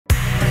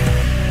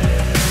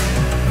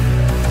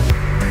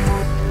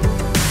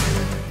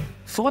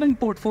Foreign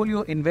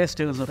portfolio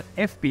investors or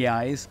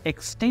FPIs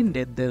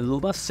extended their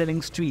robust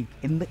selling streak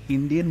in the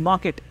Indian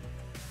market.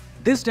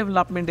 This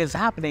development is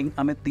happening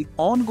amid the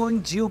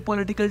ongoing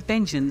geopolitical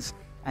tensions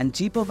and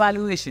cheaper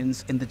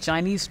valuations in the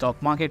Chinese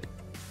stock market.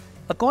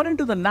 According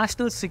to the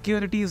National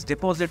Securities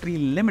Depository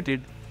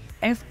Limited,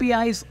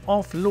 FPIs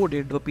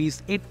offloaded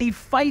rupees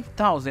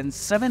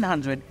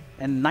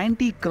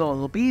 85,790 crore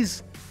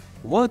rupees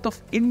worth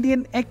of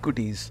Indian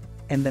equities,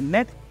 and the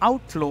net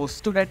outflow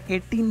stood at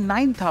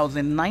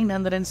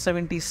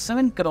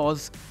 89,977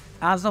 crores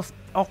as of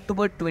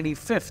October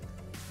 25th,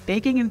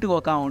 taking into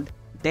account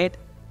debt,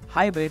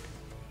 hybrid,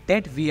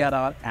 debt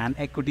VRR and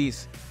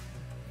equities.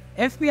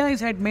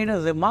 FPIs had made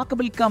a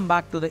remarkable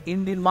comeback to the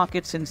Indian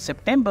markets in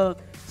September,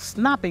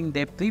 snapping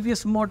their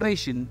previous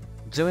moderation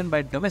driven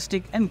by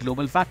domestic and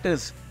global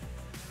factors.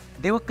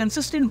 They were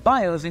consistent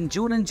buyers in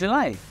June and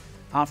July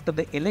after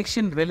the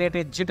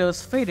election-related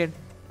jitters faded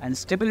and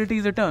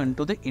stability returned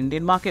to the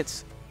Indian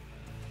markets.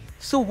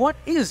 So what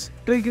is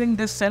triggering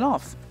this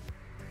sell-off?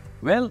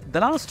 Well,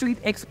 the last street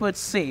experts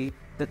say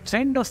the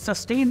trend of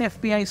sustained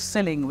FPI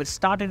selling, which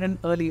started in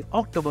early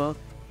October,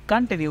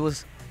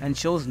 continues and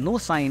shows no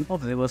sign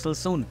of reversal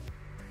soon.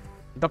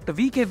 Dr.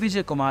 V.K.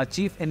 Vijay Kumar,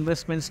 Chief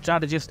Investment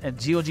Strategist at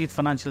Geojit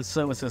Financial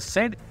Services,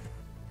 said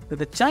that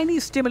the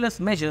Chinese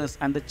stimulus measures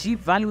and the cheap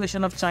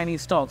valuation of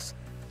Chinese stocks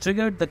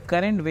triggered the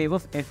current wave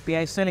of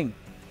FPI selling.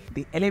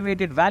 The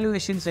elevated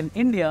valuations in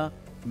India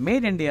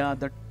made India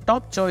the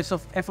top choice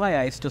of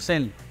FIIs to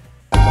sell.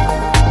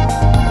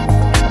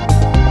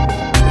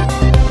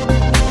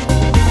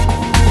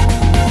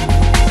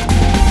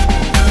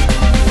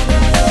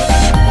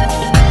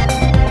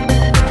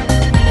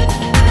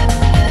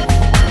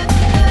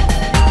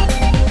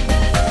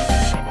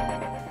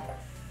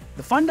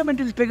 The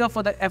fundamental trigger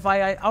for the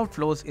FII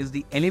outflows is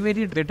the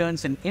elevated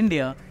returns in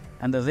India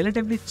and the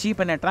relatively cheap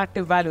and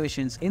attractive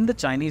valuations in the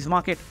Chinese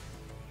market.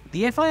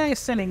 The FII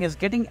selling is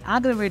getting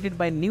aggravated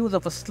by news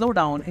of a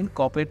slowdown in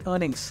corporate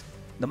earnings.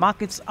 The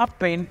market's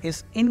uptrend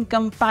is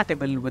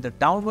incompatible with a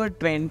downward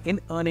trend in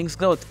earnings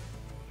growth.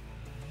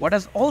 What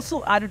has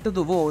also added to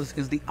the woes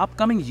is the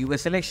upcoming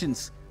US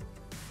elections.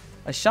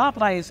 A sharp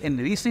rise in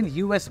recent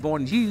US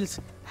bond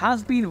yields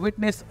has been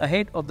witnessed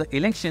ahead of the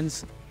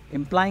elections,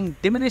 implying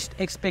diminished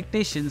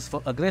expectations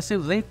for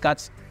aggressive rate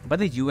cuts by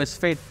the US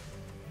Fed.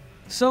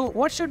 So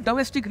what should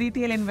domestic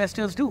retail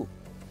investors do?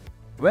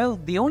 Well,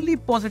 the only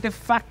positive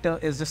factor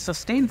is the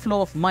sustained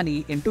flow of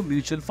money into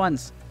mutual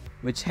funds,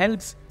 which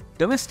helps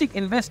domestic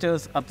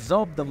investors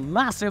absorb the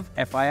massive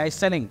FII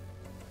selling.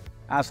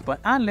 As per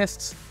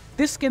analysts,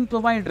 this can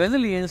provide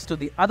resilience to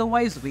the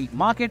otherwise weak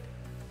market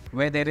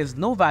where there is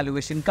no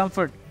valuation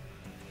comfort.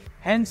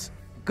 Hence,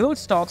 growth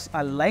stocks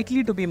are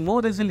likely to be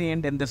more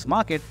resilient in this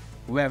market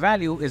where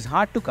value is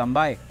hard to come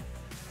by.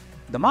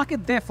 The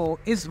market therefore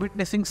is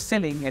witnessing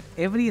selling at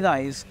every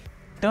rise,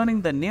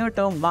 turning the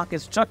near-term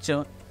market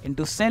structure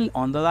into sell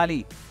on the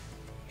rally.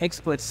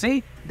 Experts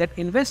say that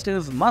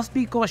investors must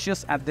be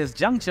cautious at this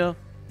juncture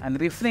and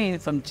refrain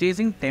from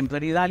chasing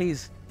temporary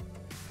rallies.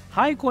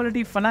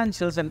 High-quality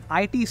financials and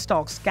IT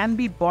stocks can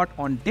be bought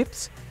on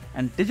dips,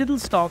 and digital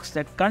stocks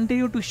that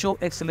continue to show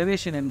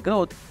acceleration in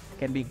growth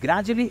can be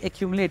gradually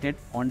accumulated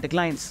on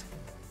declines.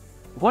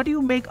 What do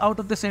you make out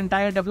of this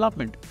entire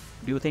development?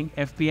 Do you think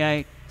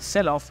FPI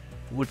sell-off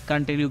would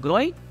continue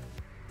growing?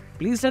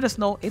 Please let us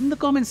know in the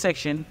comment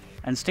section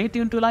and stay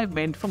tuned to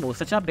LiveMint for more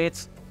such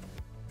updates.